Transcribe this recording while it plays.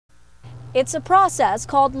It's a process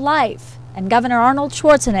called life, and Governor Arnold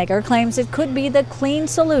Schwarzenegger claims it could be the clean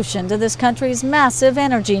solution to this country's massive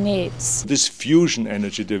energy needs. This fusion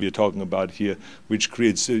energy that we're talking about here, which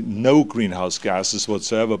creates no greenhouse gases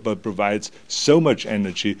whatsoever, but provides so much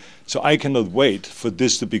energy, so I cannot wait for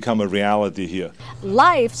this to become a reality here.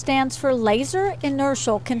 LIFE stands for Laser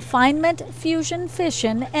Inertial Confinement Fusion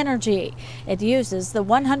Fission Energy. It uses the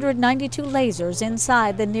 192 lasers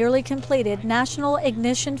inside the nearly completed National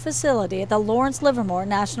Ignition Facility at the Lawrence Livermore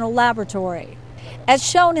National Laboratory. As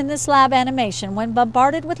shown in this lab animation, when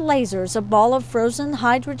bombarded with lasers, a ball of frozen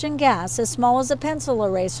hydrogen gas as small as a pencil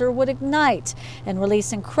eraser would ignite and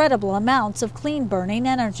release incredible amounts of clean-burning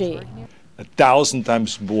energy. 1,000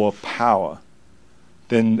 times more power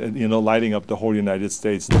than, lighting up the whole United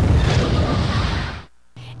States.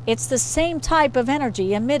 It's the same type of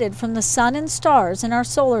energy emitted from the sun and stars in our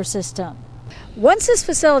solar system. Once this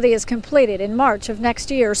facility is completed in March of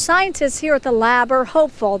next year, scientists here at the lab are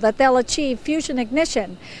hopeful that they'll achieve fusion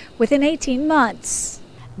ignition within 18 months.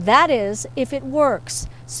 That is, if it works.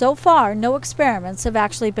 So far, no experiments have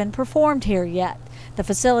actually been performed here yet. The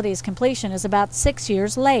facility's completion is about 6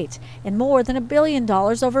 years late and more than $1 billion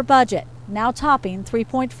over budget, now topping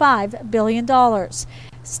 $3.5 billion.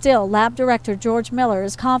 Still, Lab Director George Miller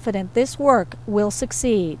is confident this work will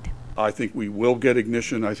succeed. I think we will get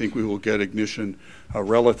ignition. I think we will get ignition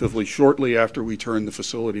relatively shortly after we turn the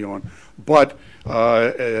facility on. But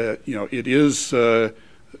it is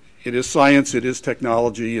science. It is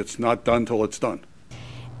technology. It's not done till it's done.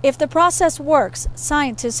 If the process works,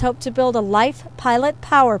 scientists hope to build a LIFE pilot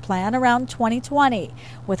power plant around 2020,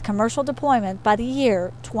 with commercial deployment by the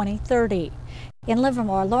year 2030. In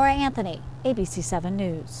Livermore, Laura Anthony, ABC 7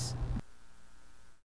 News.